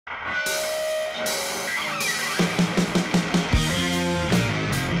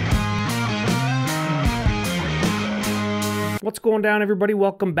What's going down, everybody?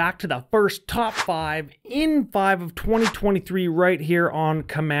 Welcome back to the first top 5 in 5 of 2023 right here on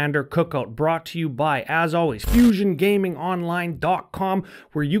Commander Cookout, brought to you by, as always, FusionGamingOnline.com,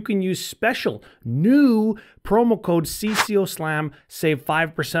 where you can use special new promo code CCO Slam, save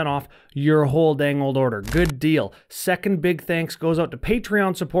 5% off your whole dang old order. Good deal. Second big thanks goes out to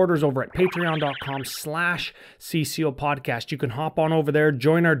Patreon supporters over at patreon.com/CCO podcast. You can hop on over there,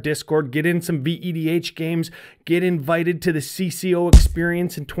 join our Discord, get in some EDH games, get invited to the CCO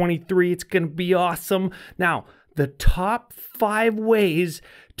experience in 23. It's going to be awesome. Now, the top 5 ways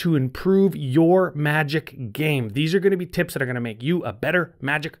to improve your Magic game. These are going to be tips that are going to make you a better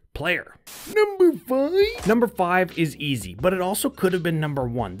Magic player. Number 5 is easy, but it also could have been number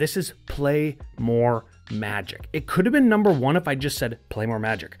 1. This is play more Magic. It could have been number 1 if I just said play more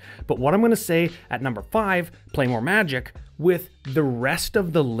Magic. But what I'm going to say at number 5, play more Magic, with the rest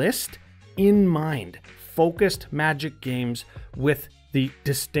of the list in mind. Focused Magic games with the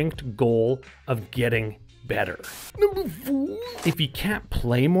distinct goal of getting better. Number 4. If you can't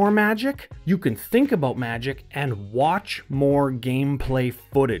play more Magic, you can think about Magic and watch more gameplay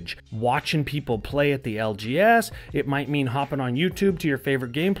footage. Watching people play at the LGS, it might mean hopping on YouTube to your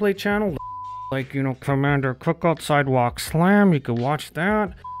favorite gameplay channel, like, you know, Commander Cookout Sidewalk Slam. You could watch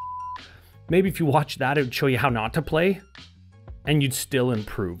that. Maybe if you watch that, it would show you how not to play, and you'd still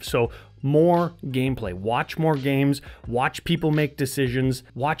improve. So more gameplay, watch more games, watch people make decisions,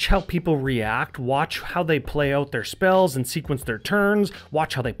 watch how people react, watch how they play out their spells and sequence their turns,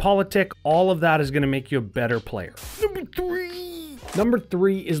 watch how they politic. All of that is going to make you a better player. Number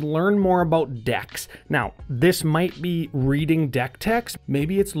 3 is learn more about decks. Now, this might be reading deck text.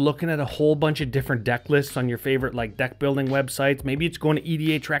 Maybe it's looking at a whole bunch of different deck lists on your favorite like deck building websites. Maybe it's going to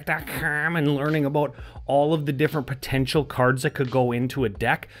EDHREC.com and learning about all of the different potential cards that could go into a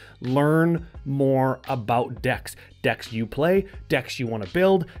deck. Learn more about decks. Decks you play, decks you want to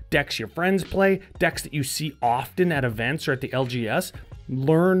build, decks your friends play, decks that you see often at events or at the LGS.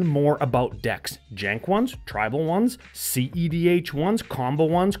 Learn more about decks. Jank ones, tribal ones, CEDH ones, combo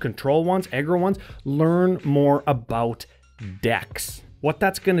ones, control ones, aggro ones. Learn more about decks. What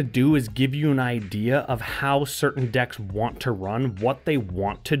that's going to do is give you an idea of how certain decks want to run, what they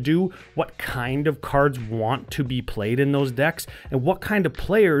want to do, what kind of cards want to be played in those decks, and what kind of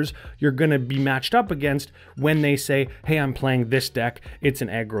players you're going to be matched up against when they say, hey, I'm playing this deck, it's an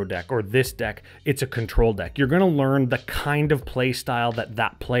aggro deck, or this deck, it's a control deck. You're going to learn the kind of play style that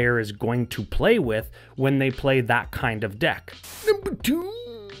that player is going to play with when they play that kind of deck.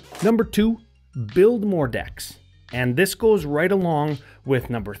 Number 2, build more decks. And this goes right along with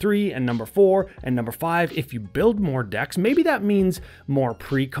number 3 and number 4 and number 5. If you build more decks, maybe that means more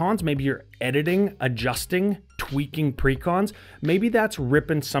precons. Maybe you're editing, adjusting, tweaking precons. Maybe that's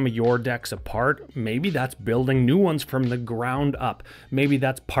ripping some of your decks apart. Maybe that's building new ones from the ground up. Maybe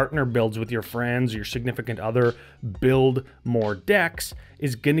that's partner builds with your friends, your significant other. Build more decks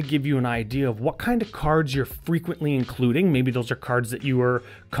is going to give you an idea of what kind of cards you're frequently including. Maybe those are cards that you are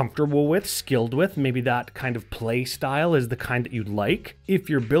comfortable with, skilled with. Maybe that kind of play style is the kind that you like. If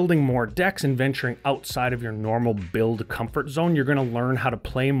you're building more decks and venturing outside of your normal build comfort zone, you're going to learn how to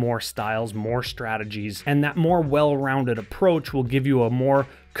play more styles, more strategies, and that more well-rounded approach will give you a more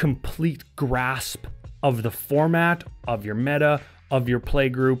complete grasp of the format, of your meta, of your play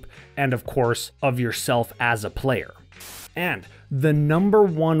group, and of course, of yourself as a player. And the number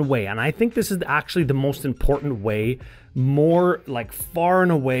 1 way, and I think this is actually the most important way, more like far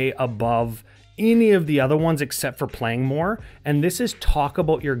and away above any of the other ones except for playing more, and this is talk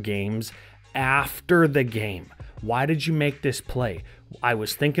about your games after the game. Why did you make this play? I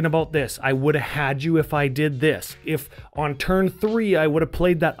was thinking about this. I would have had you if I did this. If on turn 3 I would have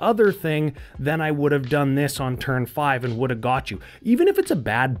played that other thing, then I would have done this on turn 5 and would have got you. Even if it's a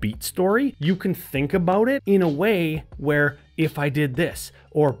bad beat story, you can think about it in a way where if I did this,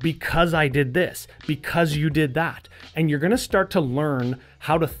 or because I did this, because you did that. And you're going to start to learn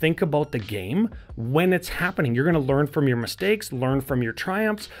how to think about the game when it's happening. You're going to learn from your mistakes, learn from your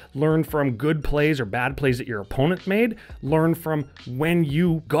triumphs, learn from good plays or bad plays that your opponent made, learn from when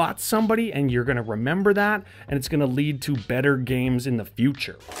you got somebody, and you're going to remember that, and it's going to lead to better games in the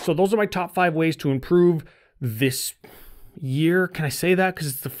future. So those are my top 5 ways to improve this year. Can I say that? Because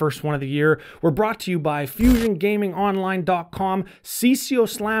it's the first one of the year. We're brought to you by FusionGamingOnline.com. CCO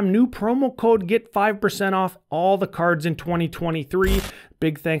Slam, new promo code, get 5% off all the cards in 2023.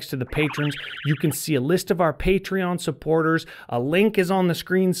 Big thanks to the patrons. You can see a list of our Patreon supporters. A link is on the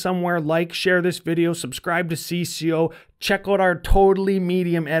screen somewhere. Like, share this video, subscribe to CCO. Check out our totally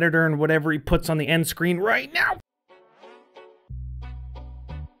medium editor and whatever he puts on the end screen right now.